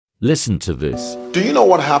Listen to this. Do you know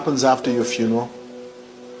what happens after your funeral?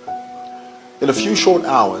 In a few short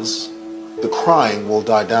hours, the crying will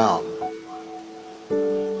die down,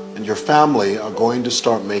 and your family are going to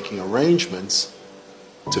start making arrangements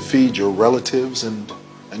to feed your relatives and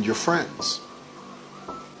your friends.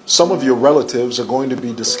 Some of your relatives are going to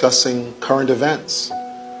be discussing current events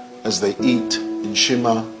as they eat in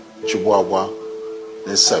Shima, Chihuahua,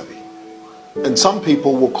 and Sebi. And some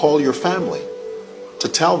people will call your family to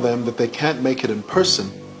tell them that they can't make it in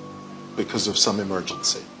person because of some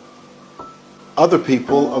emergency. Other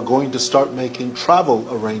people are going to start making travel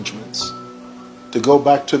arrangements to go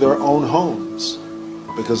back to their own homes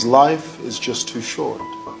because life is just too short.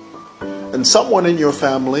 And someone in your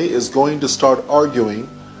family is going to start arguing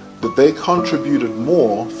that they contributed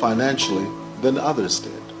more financially than others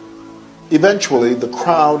did. Eventually, the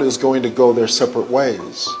crowd is going to go their separate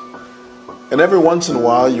ways. And every once in a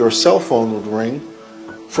while, your cell phone would ring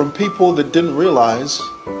from people that didn't realize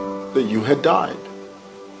that you had died.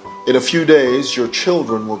 In a few days, your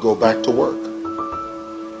children will go back to work.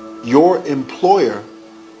 Your employer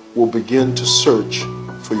will begin to search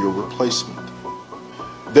for your replacement.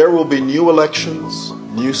 There will be new elections,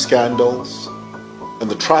 new scandals, and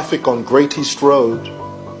the traffic on Great East Road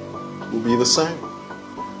will be the same.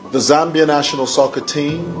 The Zambia national soccer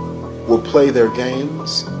team will play their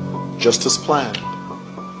games just as planned.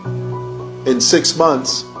 In 6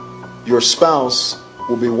 months, your spouse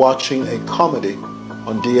will be watching a comedy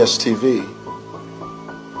on DSTV,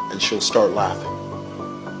 and she'll start laughing.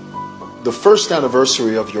 The first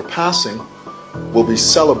anniversary of your passing will be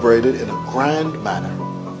celebrated in a grand manner.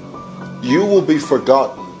 You will be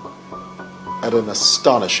forgotten at an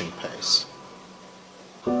astonishing pace.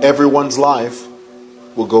 Everyone's life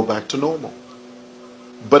will go back to normal.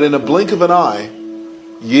 But in a blink of an eye,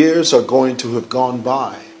 years are going to have gone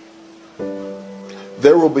by.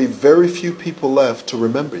 There will be very few people left to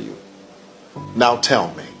remember you. Now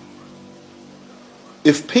tell me,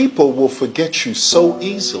 if people will forget you so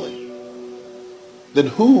easily, then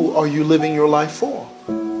who are you living your life for?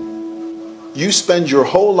 You spend your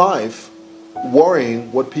whole life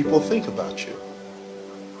worrying what people think about you.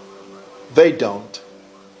 They don't,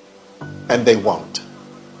 and they won't.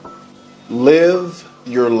 Live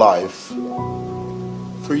your life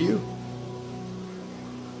for you.